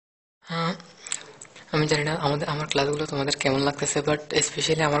আহ, আমি জানি না আমার ক্লাসগুলো তোমাদের কেমন লাগতেছে, বাট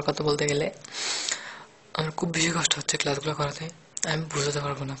স্পেশালি আমার কথা বলতে গেলে আমার খুব বেশি কষ্ট হচ্ছে ক্লাসগুলো করাতে। আমি বুঝাতে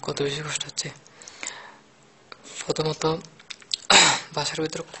পারবো না কত বেশি কষ্ট হচ্ছে। প্রথমত বাসার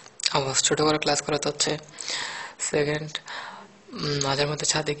ভিতর আওয়াজ ছোট করে ক্লাস করাতে হচ্ছে। সেকেন্ড, মাঝের মধ্যে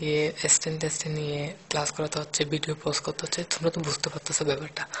ছাদে গিয়ে স্ট্যান্ড টেস্টে নিয়ে ক্লাস করাতে হচ্ছে, ভিডিও পোস্ট করতে হচ্ছে। তোমরা তো বুঝতে পারতেছো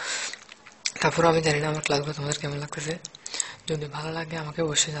ব্যাপারটা। তারপর আমি জানি না আমার ক্লাসগুলো তোমাদের কেমন লাগতেছে। যদি ভালো লাগে আমাকে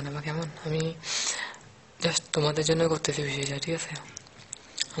অবশ্যই জানাবা কেমন। আমি জাস্ট তোমাদের জন্য করতেছি বিষয়টা, ঠিক আছে?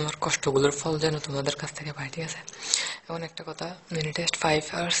 আমার কষ্টগুলোর ফল যেন তোমাদের কাছ থেকে পাই, ঠিক আছে? এখন একটা কথা, মিনি টেস্ট 5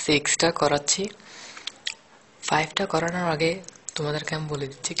 আর 6টা করাচ্ছি। 5টা করানোর আগে তোমাদেরকে আমি বলে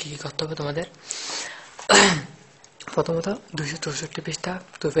দিচ্ছি কী কী করতে হবে তোমাদের। প্রথমত 264 পৃষ্ঠা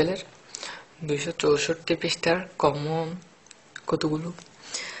তোফেলের 264 পৃষ্ঠার কমন কতগুলো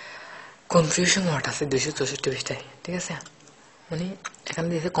কনফিউশন ওয়ার্ড আছে 264 পৃষ্ঠায়, ঠিক আছে? মানে এখানে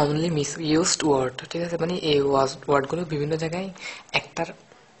দিয়েছে কমনলি মিস ইউজড ওয়ার্ড, ঠিক আছে? মানে এই ওয়ার্ডগুলো বিভিন্ন জায়গায় একটার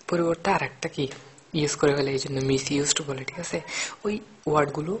পরিবর্তে আর একটা কি ইউজ করে ফেলে, এই জন্য মিস ইউজড বলে, ঠিক আছে? ওই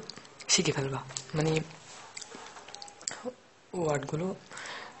ওয়ার্ডগুলো শিখে ফেলবা। মানে ওয়ার্ডগুলো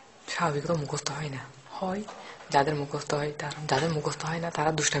স্বাভাবিকত মুখস্থ হয় না, হয় যাদের মুখস্থ হয় তারা, যাদের মুখস্থ হয় না তারা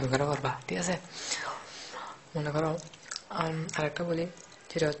দুষ্টামি করে করবা, ঠিক আছে? মনে করো আরেকটা বলি,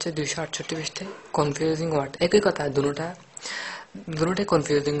 যেটা হচ্ছে 268 পৃষ্ঠায় কনফিউজিং ওয়ার্ড। একই কথা, দুটোটাই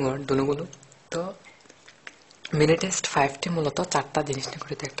কনফিউজিং ওয়ার্ড দুগুলো। তো মিনি টেস্ট 5টি মূলত 4টা জিনিস নিয়ে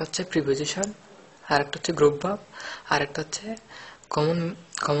গঠিত। একটা হচ্ছে প্রিপোজিশন, আর একটা হচ্ছে গ্রুপ ভার্ব, আর একটা হচ্ছে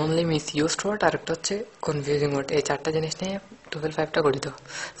কমনলি মিস ইউজড ওয়ার্ড, আর একটা হচ্ছে কনফিউজিং ওয়ার্ড। এই 4টা জিনিস নিয়ে টোফেল 5টা গঠিত।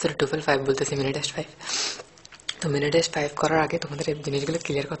 সরি, টোফেল 5 বলতেছি, মিনি টেস্ট 5। তো মিনি টেস্ট 5 করার আগে তোমাদের এই জিনিসগুলো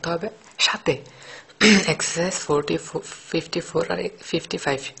ক্লিয়ার করতে হবে। সাথে এক্সারসাইজ 54 আর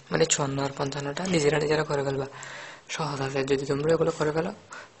 55, মানে 54 আর 55টা নিজেরা করে ফেলবা, সহজ আছে। যদি তোমরা এগুলো করে ফেলো,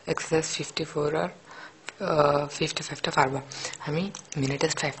 এক্সারসাইজ 54 আর 55টা পারবা। আমি মিনি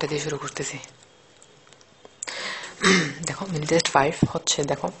টেস্ট 5টা দিয়ে শুরু করতেছি। দেখো, মিনি টেস্ট 5 হচ্ছে,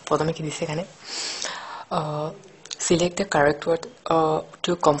 দেখো প্রথমে কি দিচ্ছে এখানে, select the correct word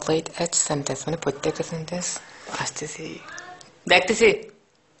to complete H sentence, মানে প্রত্যেকটা সেন্টেন্স আসতেছি দেখতেছি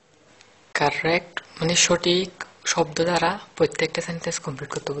কারেক্ট, মানে সঠিক শব্দ দ্বারা প্রত্যেকটা সেন্টেন্স কমপ্লিট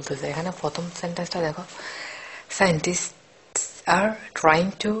করতে বলতেছে। এখানে প্রথম সেন্টেন্সটা দেখো, সায়েন্টিস্ট আর ট্রাইং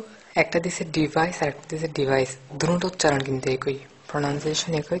টু, একটা দিছে ডিভাইস আর একটা দিছে ডিভাইস। দুটো উচ্চারণ কিন্তু একই,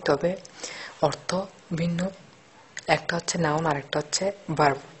 প্রনাউন্সিয়েশন একই, তবে অর্থ ভিন্ন। একটা হচ্ছে নাউন আর একটা হচ্ছে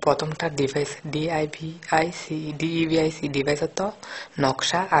ভার্ব। প্রথমটা ডিভাইস, ডিইভিআইসি, ডিভাইস অর্থ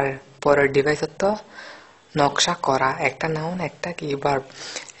নকশা, আর পরের ডিভাইস অর্থ নকশা করা। একটা নাউন, একটা কি ভার্ব।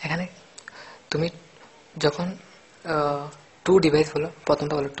 এখানে তুমি যখন টু ডিভাইস বলো,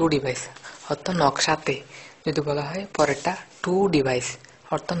 প্রথমটা বলো টু ডিভাইস অর্থ নকশাতে, যদি বলা হয় পরেরটা টু ডিভাইস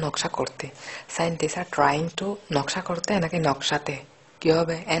অর্থ নকশা করতে। সায়েন্টিস্ট আর ট্রাইং টু, নকশা করতে নাকি নকশাতে, কি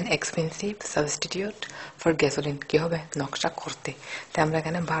হবে? An expensive substitute for gasoline, কি হবে? নকশা করতে। তাই আমরা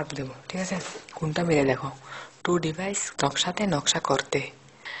এখানে ভার্ব দেবো, ঠিক আছে? কোনটা মিলে দেখো, টু ডিভাইস নকশাতে, নকশা করতে।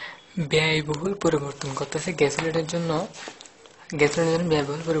 ব্যয়বহুল পরিবর্তন করতেছে, গ্যাসোলিনের জন্য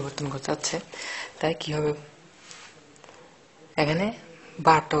ব্যয়বহুল পরিবর্তন করতে হচ্ছে। তাই কি হবে, এখানে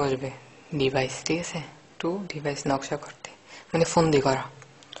ভার্বটা বসবে ডিভাইস, ঠিক আছে? টু ডিভাইস নকশা করতে, মানে ফন্দি করা,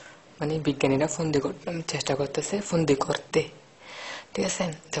 মানে বিজ্ঞানীরা ফন্দি চেষ্টা করতেছে ফন্দি করতে, ঠিক আছে?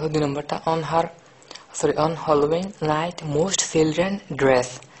 দেখো 2 নম্বরটা, on Halloween night most children dress.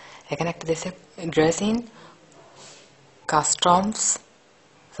 এখানে একটা দিয়েছে ড্রেস ইন কাস্টমস,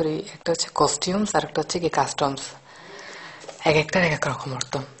 সরি একটা হচ্ছে কস্টিউমস আর একটা হচ্ছে কি কাস্টমস। এক একটার এক এক রকম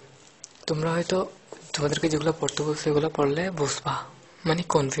অর্থ। তোমরা হয়তো তোমাদেরকে যেগুলো পড়তে বলছো এগুলো পড়লে বুঝবা, মানে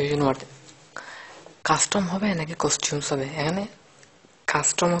কনফিউশন ওয়ার্ড। কাস্টম হবে নাকি কস্টিউমস হবে? এখানে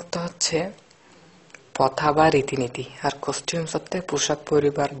কাস্টম অর্থ হচ্ছে প্রথা বা রীতিনীতি, আর কস্টিউমস অর্থে পোশাক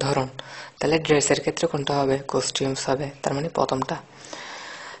পরিবার ধরন। তাহলে ড্রেসের ক্ষেত্রে কোনটা হবে? কস্টিউমস হবে, তার মানে প্রথমটা।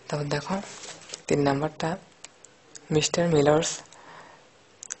 তারপর দেখো 3 নাম্বারটা, মিস্টার মিলার্স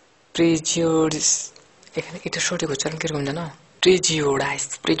প্রিজিউডিস। এখানে এটা সঠিক উচ্চারণ কিরকম জানো? প্রিজিউডাইস,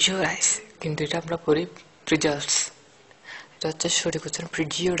 কিন্তু এটা আমরা পড়ি প্রিজার্ভস। এটা হচ্ছে সঠিক উচ্চারণ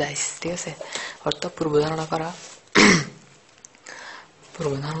প্রিজিউডাইস, ঠিক আছে? অর্থ পূর্বধারণা করা,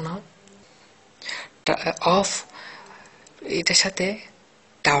 পূর্বধারণা অফ। এটার সাথে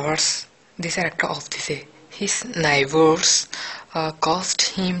টাওয়ার্স দিছে আর একটা অফ দিছে। His নাইভার্স cost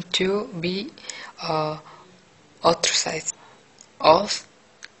him to B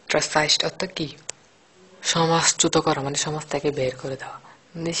অস্ট্রাসাইজড অর্থ কি? সমাজচ্যুত করা, মানে সমাজ থেকে বের করে দেওয়া।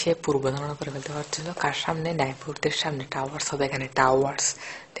 মানে সে পূর্ব ধারণা করে ফেলতে পারছিল কার সামনে? নাইপুরদের সামনে। টাওয়ার্স হবে এখানে, টাওয়ার্স,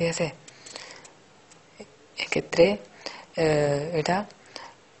 ঠিক আছে? এক্ষেত্রে এটা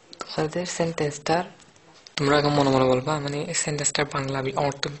তাদের সেন্টেন্সটার তোমরা এখন মনে মনে বলবা, মানে সেন্টেন্সটার বাংলা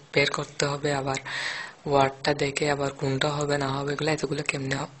অর্থ বের করতে হবে, আবার ওয়ার্ডটা দেখে আবার কোনটা হবে না হবে এতগুলো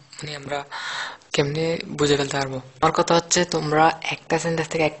কেমনে মানে আমরা কেমনে বুঝে ফেলতে পারবো। আমার কথা হচ্ছে তোমরা একটা সেন্টেন্স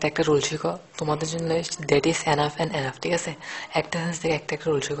থেকে একটা রুল শিখো, তোমাদের জন্য that is enough and enough, ঠিক আছে? একটা সেন্টেন্স থেকে একটা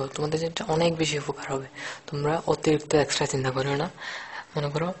রুল শিখো, তোমাদের জন্য অনেক বেশি উপকার হবে। তোমরা অতিরিক্ত এক্সট্রা চিন্তা করো না। মনে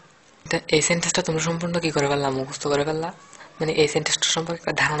করো এই সেন্টেন্সটা তোমরা সম্পূর্ণ কি করে ফেললাম, মুখস্থ করে ফেললাম, মানে এই সেন্টেন্সটা সম্পর্কে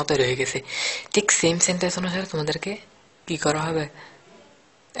একটা ধারণা তৈরি হয়ে গেছে। ঠিক সেম সেন্টেন্স অনুসারে তোমাদেরকে কি করা হবে,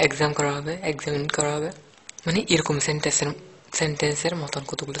 এক্সামিন করা হবে, মানে এরকম সেন্টেন্সের মতন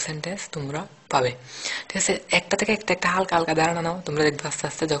কতগুলো সেন্টেন্স তোমরা পাবে, ঠিক আছে? একটা থেকে একটা হালকা হালকা ধারণা নাও, তোমরা দেখবে আস্তে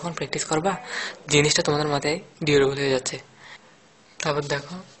আস্তে যখন প্র্যাকটিস করবা জিনিসটা তোমাদের মাথায় ডিউরেবল হয়ে যাচ্ছে। তারপর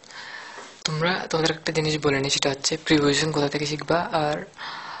দেখো তোমাদের একটা জিনিস বলে নি, সেটা হচ্ছে প্রিপোজিশন কোথা থেকে শিখবা আর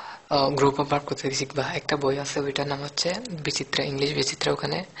গ্রুপ অফ ভার্ব কোথা থেকে শিখবা। একটা বই আছে, ওইটার নাম হচ্ছে বিচিত্রা, ইংলিশ বিচিত্রা,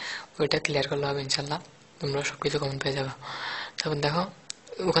 ওখানে ওইটা ক্লিয়ার করলে হবে ইনশাল্লাহ, তোমরা সবকিছু কমন পেয়ে যাবা। তারপর দেখো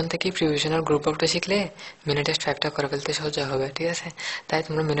ওখান থেকে প্রিপোজিশন আর গ্রুপ অফটা শিখলে মিনি টেস্ট 5টা করে ফেলতে সহজ হবে, ঠিক আছে? তাই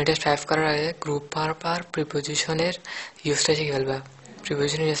তোমরা মিনি টেস্ট 5 করার আগে গ্রুপ ভার্ব আর প্রিপোজিশনের ইউজটা শিখে ফেলবা।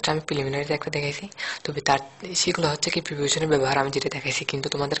 প্রিপোজিশনের ইউজটা আমি প্রিলিমিনারিতে একটা দেখাইছি, তবে তার সেগুলো হচ্ছে কি প্রিপোজিশনের ব্যবহার আমি যেটা দেখাইছি, কিন্তু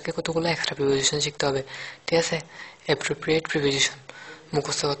তোমাদেরকে কতগুলো এক্সট্রা প্রিপোজিশন শিখতে হবে, ঠিক আছে? অ্যাপ্রোপ্রিয়েট প্রিপোজিশন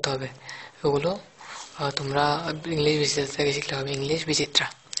মুখস্থ করতে হবে, ওগুলো তোমরা ইংলিশ বিচিত্রা থেকে শিখলে হবে। ইংলিশ বিচিত্রা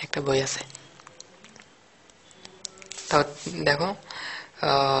একটা বই আছে। তাও দেখো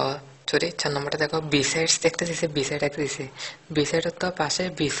সরি 4 নম্বরটা দেখো, বিসাইডস দেখতে দিছে, বিসাইড একটা দিছে, বিসাইড অর্থ পাশে,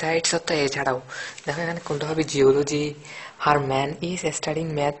 বিসাইডস অর্থ এছাড়াও। দেখো এখানে কোনটা হবে, geology, her man is studying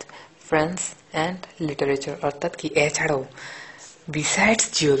math, friends and literature, অর্থাৎ কি এছাড়াও, বিসাইডস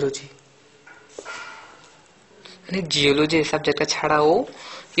জিওলজি, মানে জিওলজি সাবজেক্টটা ছাড়াও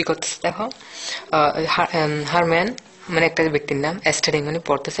কি করতেছে দেখো, হার ম্যান মানে একটা ব্যক্তির নাম, স্টাডিং মানে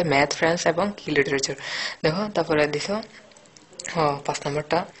পড়তেছে, ম্যাথ, ফ্রেন্স এবং কি লিটারেচার। দেখো তারপরে দিছো 5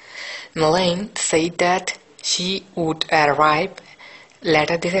 নম্বরটা, Melaine said that she would arrive,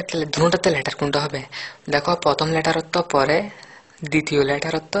 letter দিছে একটা, দুটোতে লেটার কোনটা হবে দেখো, প্রথম লেটার অর্থ পরে, দ্বিতীয়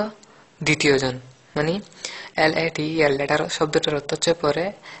লেটার অর্থ দ্বিতীয় জন, মানে LATER লেটার শব্দটার অর্থ হচ্ছে পরে,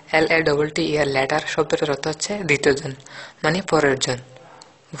 LATTER লেটার শব্দটার অর্থ হচ্ছে দ্বিতীয় জন, মানে পরের জন।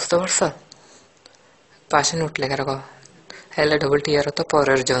 বুঝতে পারছো? পাশে নোট লেখা রাখো, LATTER অর্থ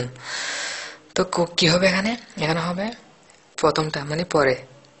পরের জন। তো কি হবে এখানে, এখানে হবে প্রথমটা মানে পরে।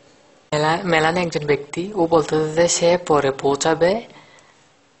 মেলানে একজন ব্যক্তি, ও বলতেছে যে সে পরে পৌঁছাবে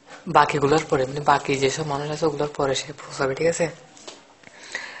বাকিগুলোর পরে, মানে বাকি যেসব মানুষ আছে ওগুলোর পরে সে পৌঁছাবে, ঠিক আছে?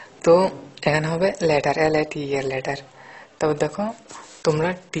 তো এখানে হবে লেটার, LATER লেটার। তারপর দেখো তোমরা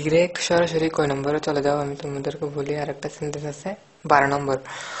ডিরেক্ট সরাসরি কয় নম্বরে চলে যাও, আমি তোমাদেরকে বলি। আর একটা সেন্টেন্স আছে 12 নম্বর,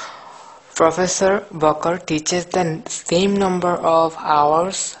 প্রফেসর বকার teaches the same number of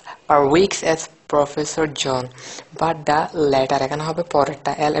hours per weeks as professor John, but the letter, এখানে হবে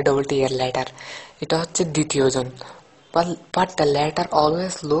পরেরটা, LATTER লেটার, এটা হচ্ছে দ্বিতীয় জন, but the letter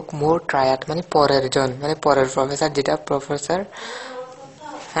always look more triad, মানে পরের জন, মানে পরের প্রফেসর, যেটা প্রফেসর,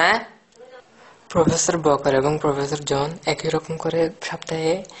 হ্যাঁ, প্রফেসর বকার এবং প্রফেসর জন একই রকম করে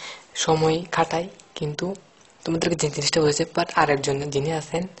সপ্তাহে সময় কাটায়, কিন্তু তোমাদেরকে যে জিনিসটা বলেছে, বাট আরেকজন যিনি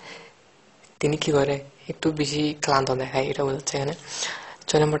আছেন তিনি কি করে, একটু বেশি ক্লান্ত দেখায়, এটা বোঝাচ্ছে এখানে।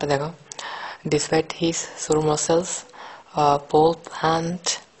 6 নম্বরটা দেখো, despite his sore muscles, Paul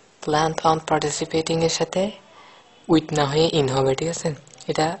planned on participating এর সাথে উইথ না হয়ে ইন হবে, ঠিক আছে?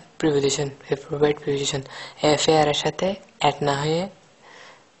 এটা প্রিপোজিশন, অ্যাপ্রোপ্রিয়েট প্রিপোজিশন। FAR এর সাথে অ্যাট না হয়ে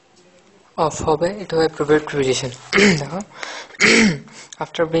অফ হবে, এটা হবে অ্যাপ্রোপ্রিয়েট প্রিপোজিশন। দেখো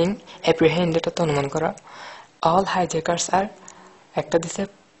আফটার বিং অ্যাপ্রিহেন্ডেড অর্থ অনুমান করা, অল হাইজ্যাকার্স আর, একটা দিছে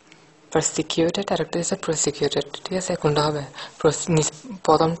পারসিকিউটেড আর একটা দিছে প্রসিকিউটেড, ঠিক আছে? কোনটা হবে,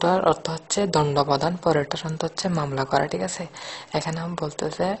 প্রথমটার অর্থ হচ্ছে দণ্ড প্রদান, পরেরটার অর্থ হচ্ছে মামলা করা, ঠিক আছে? এখানে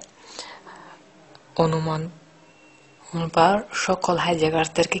বলতেছে অনুমান পাওয়ার সকল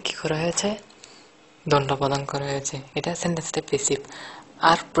হাইজ্যাকারদেরকে কি করা হয়েছে, দণ্ড প্রদান করা হয়েছে, এটা সেন্টেন্সটা প্যাসিভ।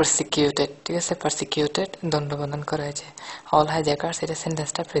 আর প্রসিকিউটেড, ঠিক আছে, প্রসিকিউটেড দণ্ড প্রদান করা হয়েছে। অল হাইজ্যাকার্স, এটা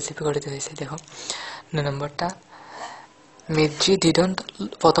সেন্টেন্সটা প্যাসিভ করে দিতে হয়েছে। দেখো 9 নম্বরটা, মির্জি ডিডন্ট,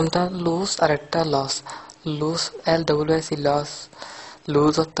 প্রথমটা লুজ আর একটা loss, loose LWSE loss,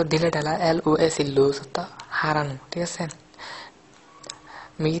 loose অর্থ ঢিলে ঢালা, LOSE লুজ অর্থ হারানো, ঠিক আছে?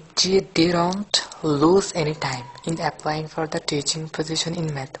 মির্জি didn't loose any time in applying for the teaching position in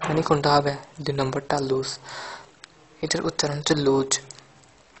math, মানে কোনটা হবে, 2 নম্বরটা লুজ, এটার উচ্চারণ হচ্ছে লুজ।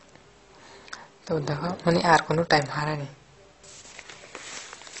 তো দেখো মানে আর কোনো time হারায়নি,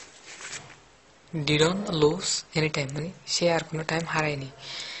 didn't loose any time মানে সে আর কোনো টাইম হারায়নি।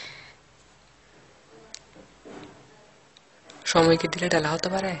 সময় কি দিলে ডালা হতে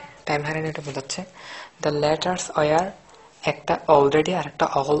পারে, টাইম হারানো এটা বোঝাচ্ছে। দ্য লেটার্স ওয়ার একটা অলরেডি আর একটা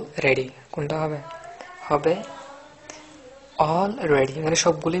অলরেডি, কোনটা হবে? হবে অলরেডি, মানে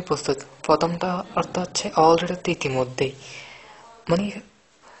সবগুলোই প্রস্তুত। প্রথমটা অর্থ হচ্ছে অলরেডি ইতিমধ্যেই, মানে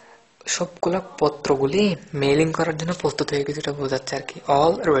সবগুলা পত্রগুলি মেইলিং করার জন্য প্রস্তুত হয়ে গেছে, এটা বোঝাচ্ছে আর কি,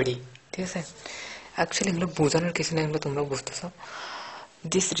 অলরেডি। ঠিক আছে, অ্যাকচুয়ালি এগুলো বোঝানোর কিছু না, এগুলো তোমরা বুঝতেছো।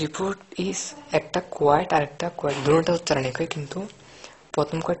 দিস রিপোর্ট ইজ একটা কোয়াইট আর একটা কোয়াইট, দুটোটা উচ্চারণ একই, কিন্তু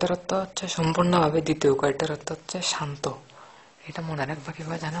প্রথম কয়েকটার অর্থ হচ্ছে সম্পূর্ণভাবে, দ্বিতীয় কয়েকটার অর্থ হচ্ছে শান্ত। এটা মনে রাখবা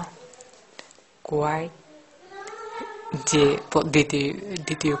কিভাবে জানো? কোয়াইট যে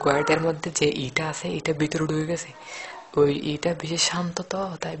দ্বিতীয় কোয়াইটের মধ্যে যে ইটা আছে, এটা ভিতরে ঢুকে গেছে, ওই ইটা বেশি শান্ত, তো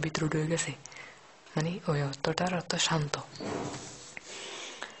তাই ভিতরে ঢুকে গেছে, মানে ওই অর্থটার অর্থ শান্ত।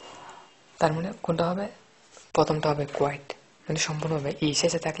 তার মানে কোনটা হবে? প্রথমটা হবে কোয়াইট, মানে সম্পূর্ণভাবে, ই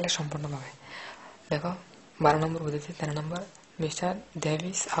শেষে থাকলে সম্পূর্ণভাবে। দেখো 12 নম্বর বুঝেছি। 13 নম্বর, mister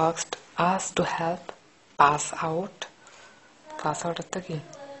Davies asked us to help pass out. Pass out অর্থ কি?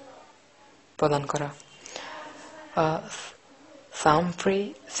 প্রদান করা। সাম ফ্রি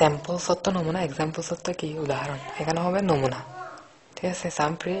স্যাম্পলস অর্থ নমুনা, এক্সাম্পলস অর্থ কি? উদাহরণ। এখানে হবে নমুনা। ঠিক আছে,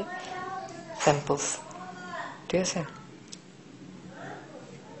 সাম ফ্রি স্যাম্পলস। ঠিক আছে,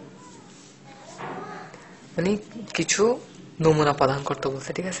 মানে কিছু নমুনা প্রদান করতে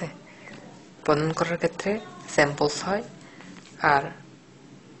বলছে। ঠিক আছে, প্রদান করার ক্ষেত্রে স্যাম্পলস হয়, আর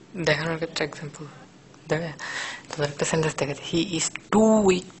দেখানোর ক্ষেত্রে এক্সাম্পল। দেখে তোদের একটা সেন্টেন্স দেখেছে, he is two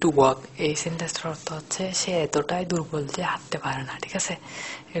week to walk. এই সেন্টেন্সটার অর্থ হচ্ছে সে এতটাই দুর্বল যে হাঁটতে পারে না। ঠিক আছে,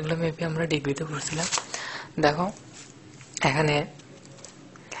 এগুলো মেবি আমরা ডিগ্রিতে পড়ছিলাম। দেখো এখানে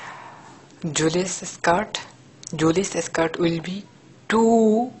জুলিস স্কার্ট উইল বি টু,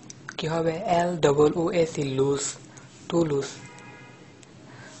 কি হবে? LOOS, লুজ, টু লুজ,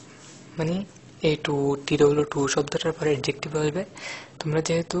 মানে এই TW2 শব্দটার পরে অ্যাডজেক্টিভ আসবে। তোমরা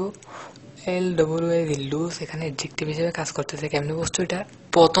যেহেতু LOOS, লুজ এখানে অ্যাডজেক্টিভ হিসেবে কাজ করতেছে, কেমনি বস্তু এটা?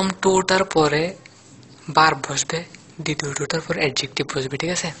 প্রথম টুটার পরে বার বসবে, দ্বিতীয় টুটার পরে অ্যাডজেক্টিভ বসবে।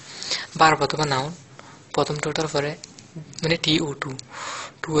 ঠিক আছে, বার অথবা নাউন, প্রথম টুটার পরে মানে TO2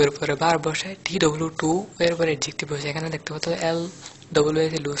 এর পরে বার বসে, TW2 এর পরে অ্যাডজেক্টিভ বসে। এখানে দেখতে পাচ্ছ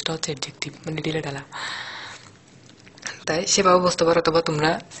LOOS, লুজটা হচ্ছে অ্যাডজেক্টিভ, মানে ডিলে ডালা। তাই সেভাবে বুঝতে পারো। অথবা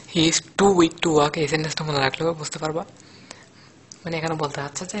তোমরা he is two week to walk, এই সেন্টেন্সটা মনে রাখলেও বুঝতে পারবা। মানে এখানে বলতে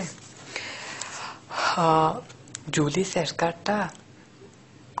চাচ্ছে যে জুলি স্কার্টটা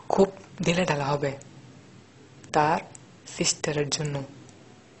খুব ঢিলে ঢালা হবে তার সিস্টারের জন্য,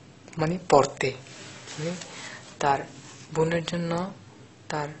 মানে পড়তে, মানে তার বোনের জন্য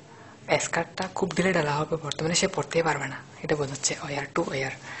তার স্কার্টটা খুব ঢিলে ঢালা হবে পড়তে, মানে সে পড়তেই পারবে না, এটা বোঝাচ্ছে ওয়ার টু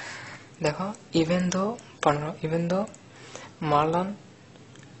ওয়ার। দেখো even though Marlon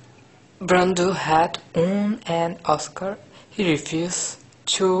Brando had won an Oscar, he refused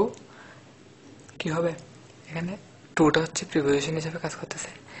to, কি হবে? এখানে টুটা হচ্ছে প্রিপোজিশন হিসেবে কাজ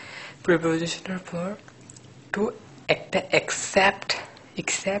করতেছে। প্রিপোজিশনের পর টু একটা accept,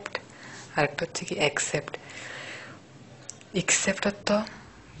 আর একটা হচ্ছে কি accept অর্থ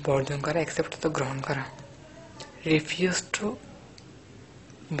বর্জন করা, accept অর্থ গ্রহণ করা। রিফিউজ টু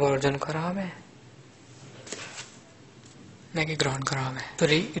বর্জন করা হবে নাকি গ্রহণ করা হবে? তো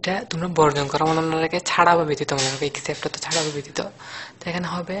এটা তোমরা বর্জন করা মনে রাখে, ছাড়া বা ব্যতীত মনে রাখে। অ্যাকসেপ্ট তো ছাড়া বা ব্যতীত, তো এখানে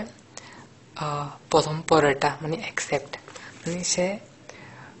হবে প্রথম পরেরটা, মানে অ্যাকসেপ্ট, মানে সে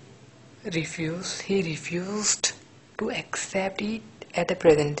he refused to accept it at A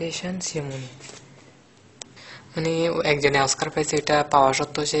presentation ceremony. মানে একজনে অস্কার পাইছে, এটা পাওয়া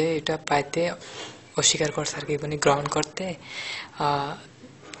সত্ত্বেও সে এটা পাইতে অস্বীকার করছে আর কি, মানে গ্রহণ করতে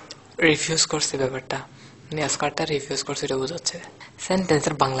রিফিউজ করছে ব্যাপারটা, মানে অস্কারটা রিফিউজ করছে, এটা বোঝাচ্ছে।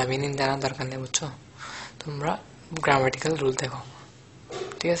 সেন্টেন্সের বাংলা মিনিং জানার দরকার নেই, বুঝছো? তোমরা গ্রামাটিক্যাল রুল দেখো।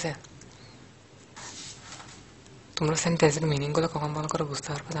 ঠিক আছে, তোমরা সেন্টেন্সের মিনিংগুলো কখন ভালো করে বুঝতে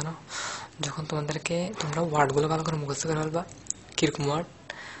পারবে জানো? যখন তোমরা ওয়ার্ডগুলো ভালো করে মুখস্থ করে ফেলবা। কিরকম ওয়ার্ড?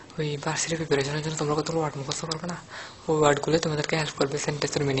 ওই ভার্সিটি প্রিপারেশনের জন্য তোমরা কতগুলো ওয়ার্ড মুখস্থ করবে না, ওই ওয়ার্ডগুলো তোমাদেরকে হেল্প করবে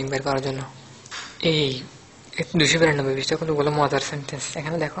সেন্টেন্সের মিনিং বের করার জন্য। এই 292 পৃষ্ঠা কতগুলো মজার সেন্টেন্স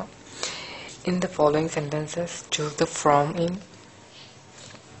এখানে দেখো। In the following sentences, choose the form in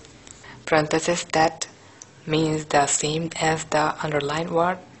parentheses that means the same as the underlined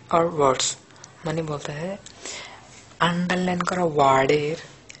word or words. মানে বলতে হয় আন্ডারলাইন করা ওয়ার্ডের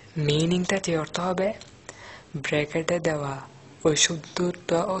মিনিংটা যে অর্থ হবে ব্র্যাকেটে দেওয়া ওই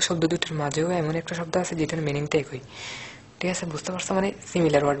শব্দ দুটোর মাঝেও এমন একটা শব্দ আছে যেটার মিনিংটা একই। ঠিক আছে, বুঝতে পারছো? মানে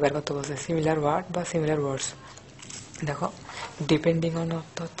সিমিলার ওয়ার্ড বের করতে বলছে, সিমিলার ওয়ার্ড বা সিমিলার ওয়ার্ডস। দেখো ডিপেন্ডিং অন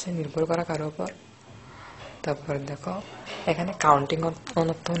অর্থ হচ্ছে নির্ভর করা কারো উপর। তারপর দেখো এখানে কাউন্টিং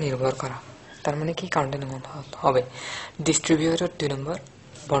অর্থ নির্ভর করা, তার মানে কি কাউন্টিং হবে? ডিস্ট্রিবিউটর 2 নম্বর,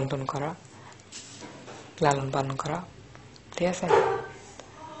 বন্টন করা, লালন পালন করা, ঠিক আছে।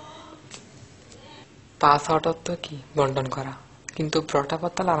 পাস আউট অর্থ কি? বন্টন করা। কিন্তু ব্রট আপ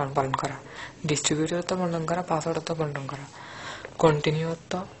অর্থ লালন পালন করা। ডিস্ট্রিবিউট অর্থ বন্টন করা, পাস আউট অর্থ বন্টন করা। কন্টিনিউ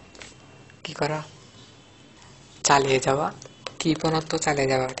অর্থ কি করা? চালিয়ে যাওয়া। কিপ অন অর্থ চালিয়ে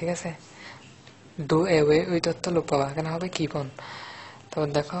যাওয়া, ঠিক আছে। ডু এওয়ে উইথ অর্থ লোপ পাওয়া, এখানে হবে কিপ অন। তারপর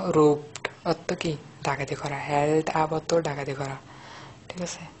দেখো রুপড অর্থ কি? ডাকাতি করা। হেল্ড আপ অর্থ ডাকাতি করা, ঠিক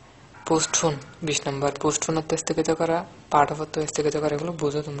আছে। পোস্টফোন 20 নম্বর। পোস্টফোন অর্থ স্থগিত করা, পার্ট অফ অর্থ স্থগিত করা, এগুলো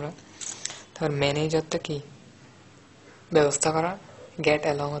বুঝো তোমরা। তারপর ম্যানেজ অর্থ কি? ব্যবস্থা করা। গেট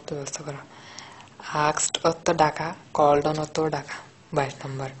অ্যালং অর্থ ব্যবস্থা করা। আক্সড অর্থ ডাকা, কল্ড অন অর্থ ডাকা 22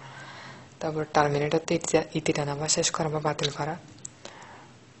 নম্বর। তারপর টার্মিনেট অর্থ ইতি টানা বা শেষ করা বা বাতিল করা।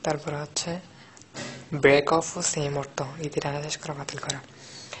 তারপর হচ্ছে ব্রেক অফ ও সেম অর্থ ইতি টানা শেষ করা বাতিল করা।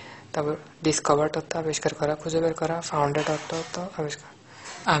 তারপর ডিসকভার্ড অর্থ আবিষ্কার করা, খুঁজে বের করা। ফাউন্ডেড অর্থ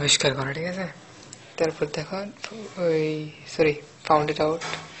আবিষ্কার করা, ঠিক আছে। তারপর দেখো ফাউন্ডেড আউট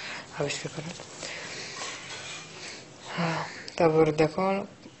আবিষ্কার করা। তারপর দেখো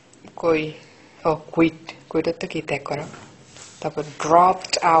কুইট অর্থ কি? ত্যাগ করা। তারপর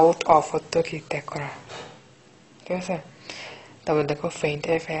ড্রপড আউট অফ অর্থ কি? ত্যাগ করা, ঠিক আছে। তারপর দেখো ফেইন্ট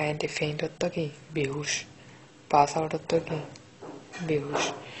ফেইন্ট অর্থ কি? বেহুশ। পাস আউট অর্থ কি? বেহুশ।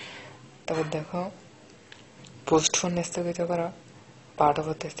 তারপর দেখো পোস্টফোন স্থগিত করা, পার্ট অফ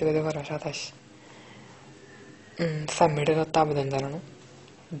অর্থ স্থগিত করা 27। সাবমিটের অর্থ আবেদন জানানো।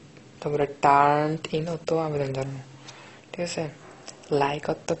 তারপরে টার্নড ইন অর্থ আবেদন জানানো, ঠিক আছে। লাইক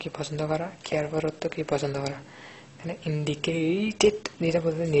অর্থ কি? পছন্দ করা। কেয়ার ফর অর্থ কি? পছন্দ করা। মানে ইন্ডিকেটেড যেটা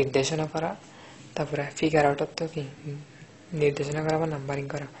বলতে নির্দেশনা করা। তারপরে ফিগার আউট অর্থ কি? নির্দেশনা করা বা নাম্বারিং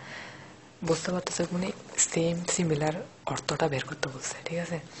করা। বুঝতে পারতেছে? মানে সেম সিমিলার অর্থটা বের করতে বলছে, ঠিক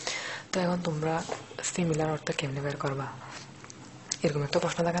আছে। তো এখন তোমরা সিমিলার অর্থ কেমনে বের করবা? এরকম একটা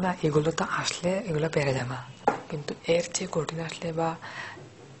প্রশ্ন থাকে না, এগুলো তো আসলে এগুলো পেরে যাবা, কিন্তু এর চেয়ে কঠিন আসলে বা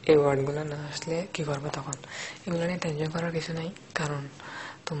এই ওয়ার্ডগুলো না আসলে কি করবো তখন? এগুলো নিয়ে টেনশন করার কিছু নাই, কারণ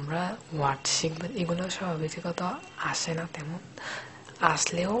তোমরা ওয়ার্ড শিখবে, এগুলো স্বাভাবিকতা আসে না তেমন,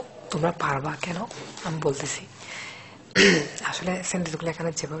 আসলেও তোমরা পারবা। কেন আমি বলতেছি, আসলে সেন্টেন্সগুলো এখানে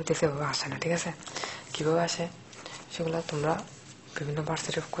যেভাবে দিয়েছে সেভাবে আসে না, ঠিক আছে। কীভাবে আসে সেগুলো তোমরা বিভিন্ন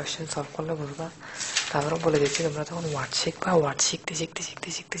ভার্সিটি অফ কোয়েশ্চেন সলভ করলে বুঝবা। তারপরে বলে দিচ্ছি, তোমরা তখন ওয়ার্ড শিখবা, ওয়ার্ড শিখতে শিখতে শিখতে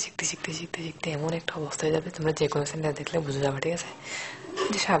শিখতে শিখতে শিখতে শিখতে শিখতে এমন একটা অবস্থা হয়ে যাবে, তোমরা যে কোনো সেন্টেন্স দেখলে বুঝে যাবে, ঠিক আছে।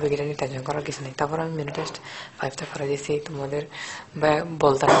 যে স্বাভাবিক, এটা নিয়ে টেনশন করার কিছু নেই। তারপর আমি মিনি টেস্ট 5টা করে দিয়েছি তোমাদের,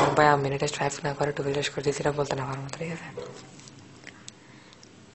 বলতে না, বা মিনি টেস্ট 5 না করে টুয়েলভ টেস্ট করে দিয়েছি, এটা বলতে না পারার মতো, ঠিক আছে।